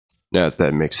Not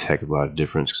that makes a heck of a lot of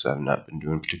difference because I've not been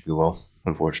doing particularly well,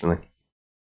 unfortunately.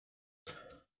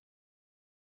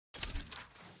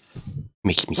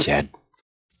 Making me sad.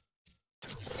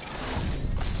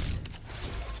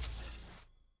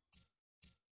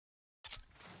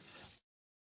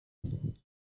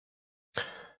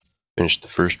 Finished the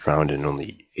first round in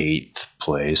only 8th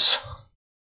place.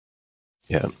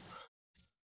 Yeah.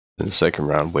 In the second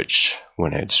round, which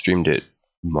when I had streamed it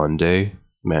Monday,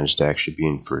 managed to actually be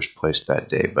in first place that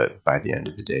day, but by the end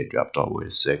of the day, dropped all the way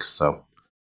to 6th. So,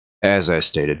 as I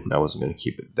stated, I wasn't going to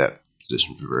keep it at that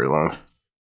position for very long.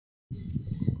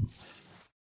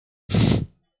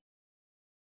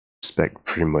 Expect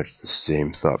pretty much the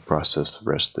same thought process the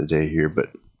rest of the day here, but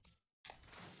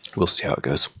we'll see how it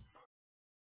goes.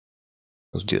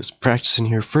 Let's do this practicing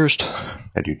here first.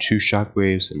 I do 2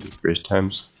 shockwaves and brace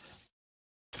times.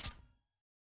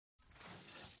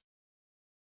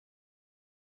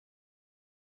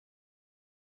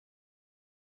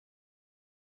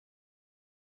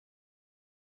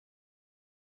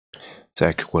 It's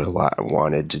actually what a lot I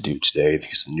wanted to do today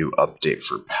because the new update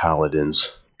for Paladins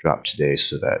dropped today,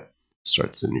 so that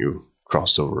starts the new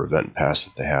crossover event pass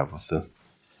that they have with the,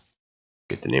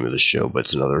 get the name of the show, but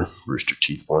it's another Rooster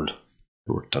Teeth one.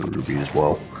 I worked on Ruby as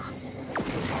well.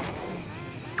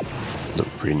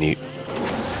 Looked pretty neat.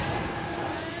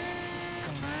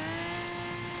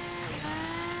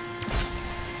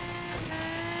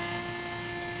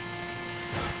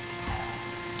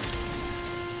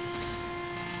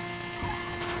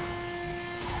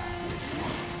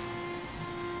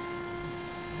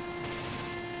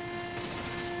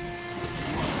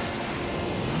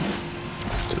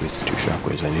 At least the 2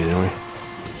 shockwaves I need anyway.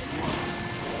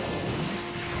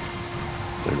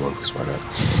 Third one, because why not?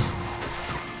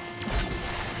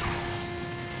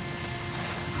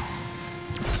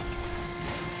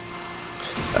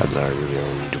 Odds are I really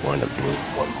only need to wind up doing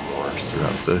 1 more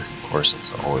throughout the course,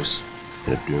 since I always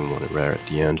end up doing one right at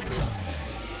the end.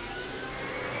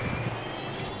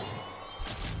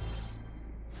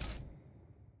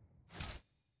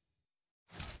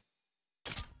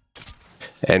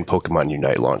 And Pokemon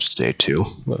Unite launched today too.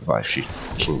 Well, actually,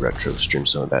 King Retro streamed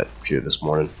some of that here this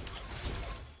morning.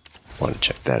 Want to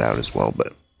check that out as well,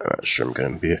 but I'm not sure I'm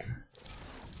going to be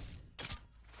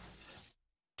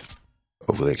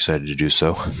overly excited to do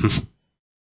so.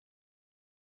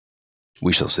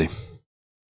 We shall see.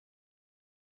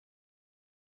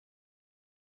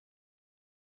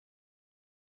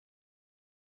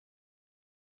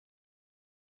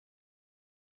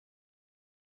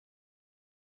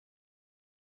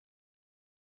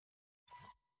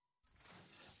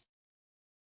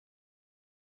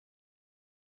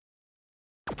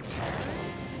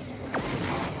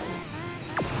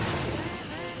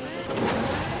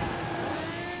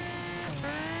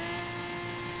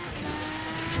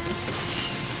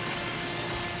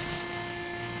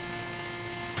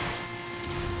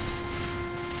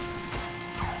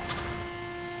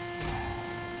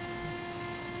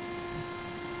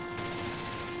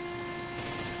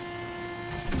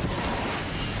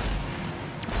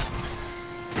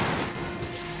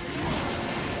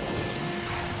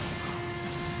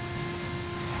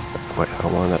 Quite how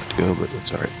long that to go, but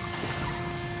that's alright.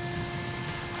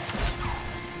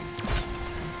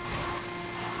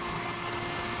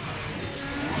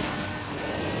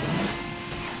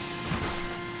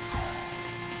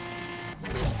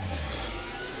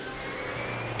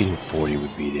 Getting 40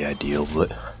 would be the ideal,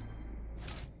 but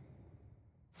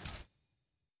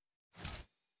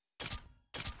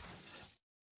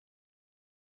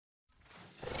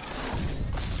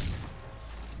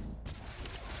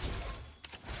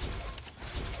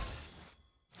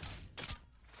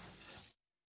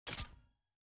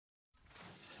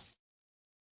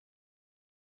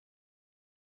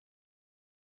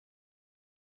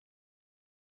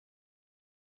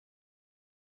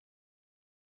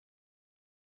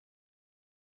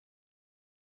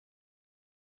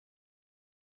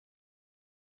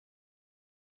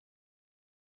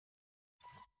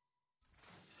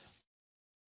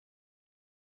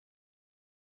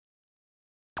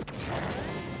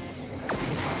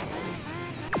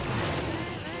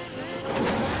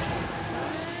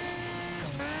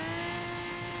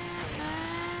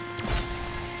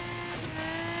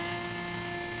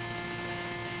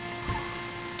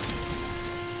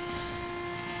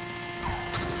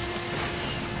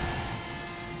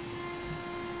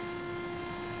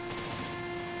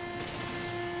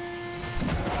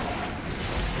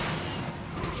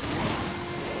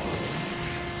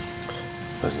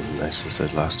wasn't as nice as I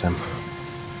said last time.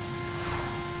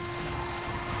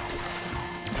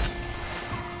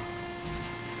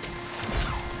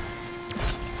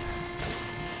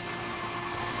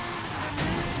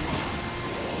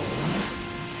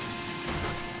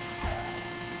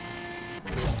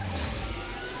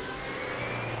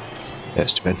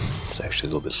 That's too bad. It's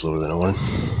actually a little bit slower than I wanted.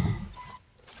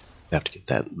 Have to get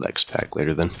that Lex back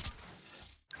later then.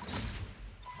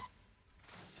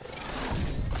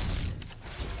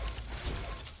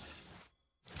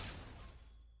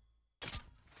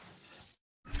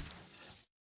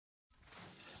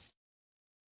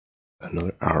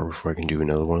 Another hour before I can do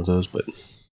another one of those, but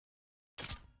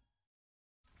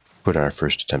put in our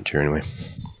first attempt here anyway.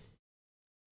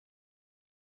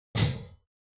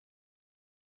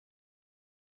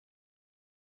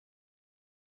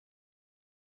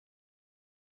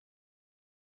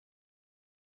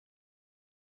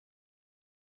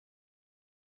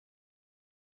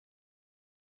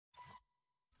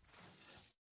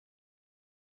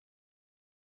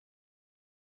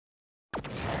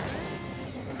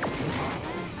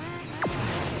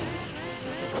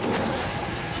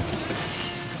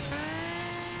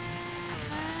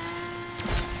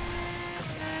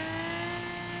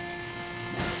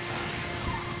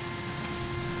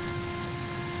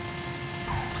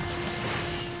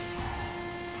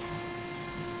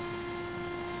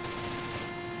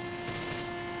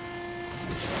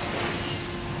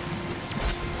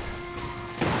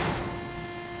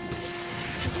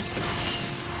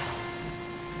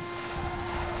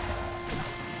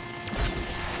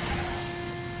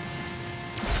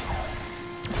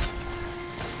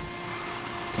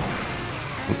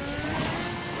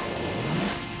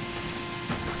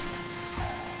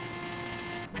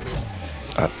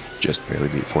 Just barely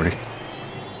beat 40.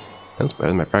 That's better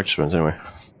than my practice runs anyway.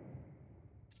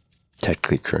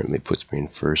 Technically currently puts me in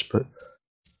first, but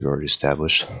we've already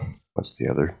established once the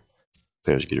other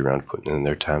players get around to putting in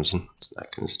their times, and it's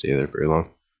not going to stay there very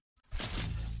long.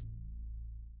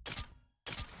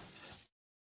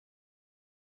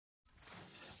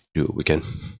 Do what we can.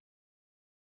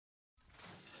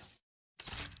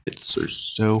 It's or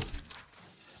so.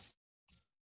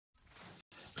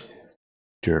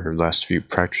 Do our last few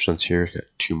practice runs here. Got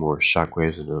 2 more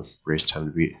shockwaves and a race time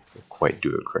to beat. Didn't quite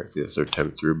do it correctly the 3rd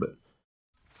time through, but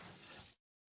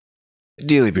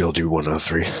ideally be able to do 1 out of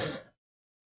 3.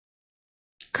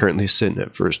 Currently sitting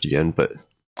at first again, but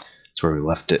that's where we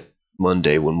left it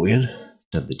Monday when we had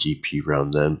done the GP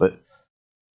round then, but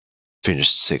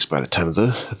finished 6th by the time of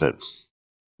the event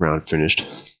round finished.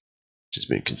 Just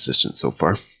been consistent so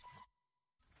far.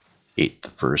 8th the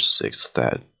first, 6th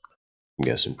that. I'm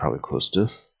guessing probably close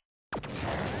to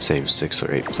same 6th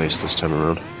or 8th place this time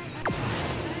around.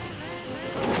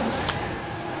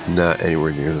 Not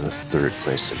anywhere near the 3rd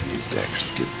place that we need to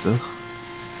actually get the.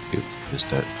 Oop, missed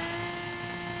that.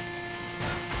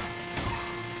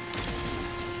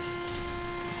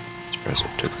 Surprised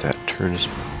I took that turn is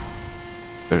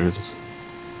better than.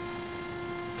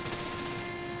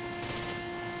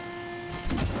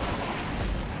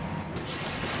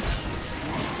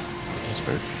 That's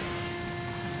better.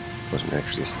 Wasn't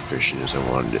actually as efficient as I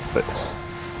wanted it, but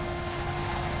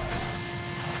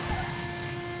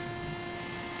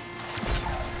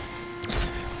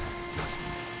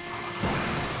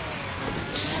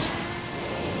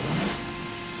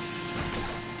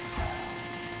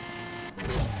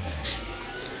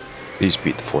these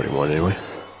beat the 41 anyway.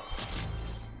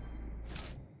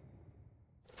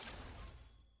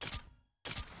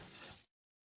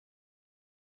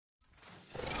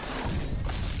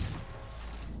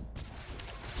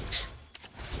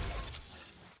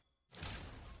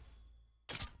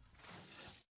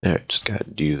 Alright, just gotta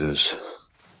do those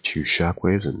 2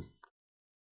 shockwaves and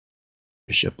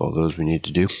finish up all those we need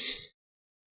to do.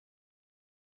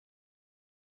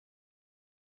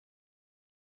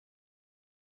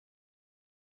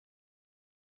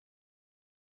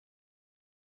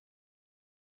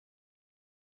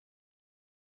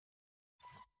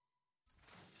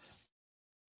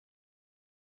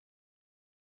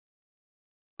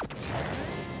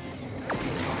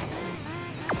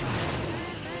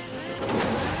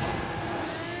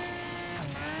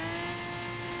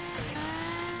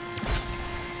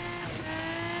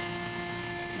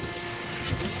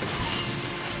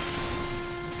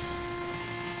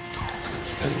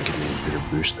 Doesn't give me a bigger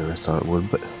boost than I thought it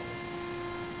would, but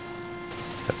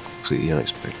completely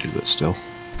unexpected, but still.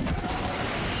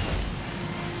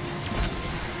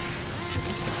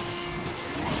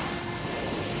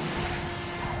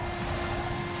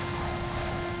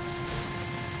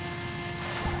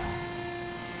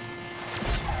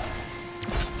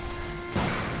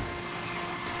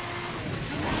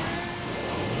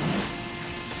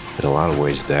 In a lot of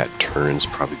ways, that turn's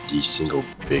probably the single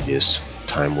biggest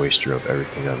time waster of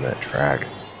everything on that track.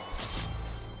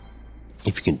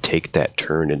 If you can take that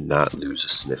turn and not lose a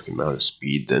significant amount of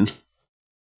speed, then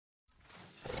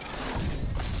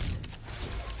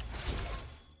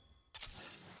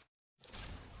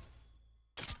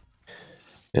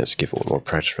Yeah, let's give it a little more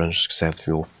practice runs just because I have the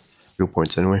fuel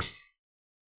points anyway.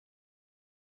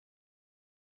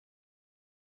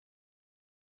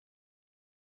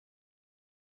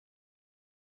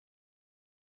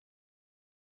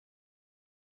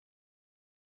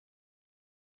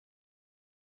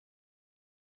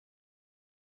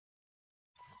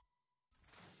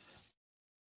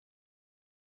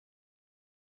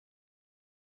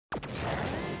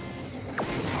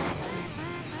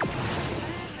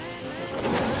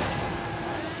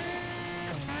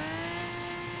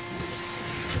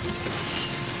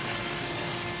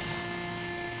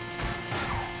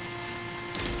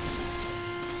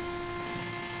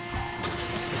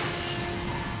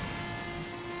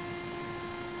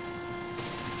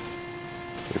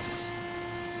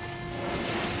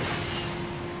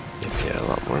 Yeah, a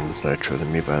lot more nitro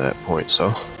than me by that point,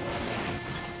 so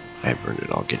I burned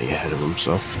it all getting ahead of him,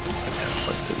 so I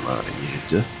put the amount I needed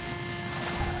to.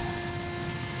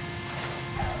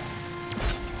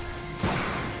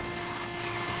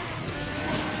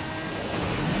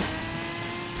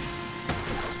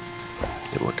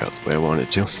 Didn't work out the way I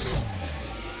wanted to.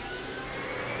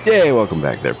 Yay, welcome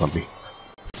back there, Pumpy.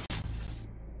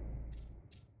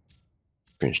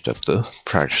 Finished up the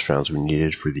practice rounds we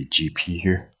needed for the GP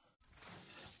here.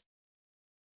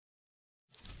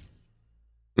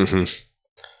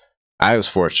 I was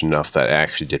fortunate enough that I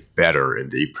actually did better in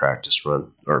the practice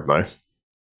run, or my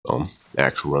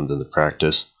actual run than the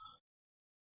practice.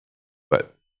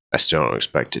 But I still don't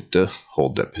expect it to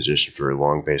hold that position for very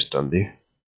long based on the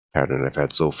pattern I've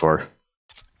had so far.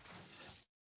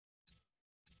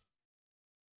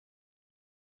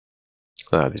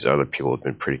 These other people have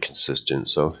been pretty consistent,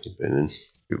 so they've been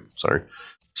in,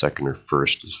 second or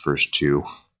first, the first two,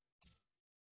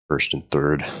 first and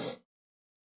third,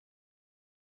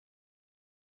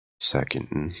 second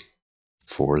and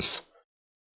fourth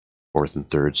and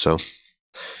third, so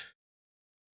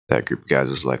that group of guys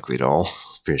is likely to all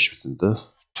finish within the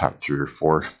top 3 or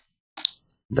 4.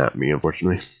 Not me,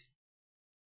 unfortunately.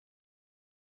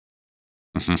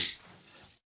 At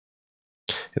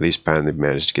least finally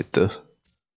managed to get the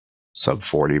sub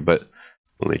 40, but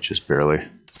only just barely.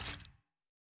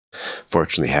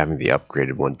 Fortunately, having the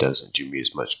upgraded one doesn't do me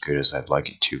as much good as I'd like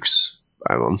it to, because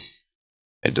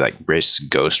I'd like race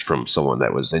Ghost from someone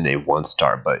that was in a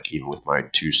 1-star, but even with my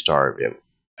 2-star,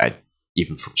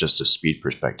 even from just a speed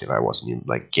perspective, I wasn't even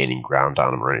like gaining ground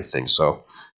on him or anything, so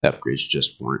the upgrades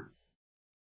just weren't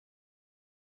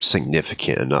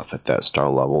significant enough at that star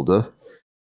level to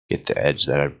get the edge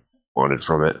that I wanted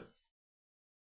from it.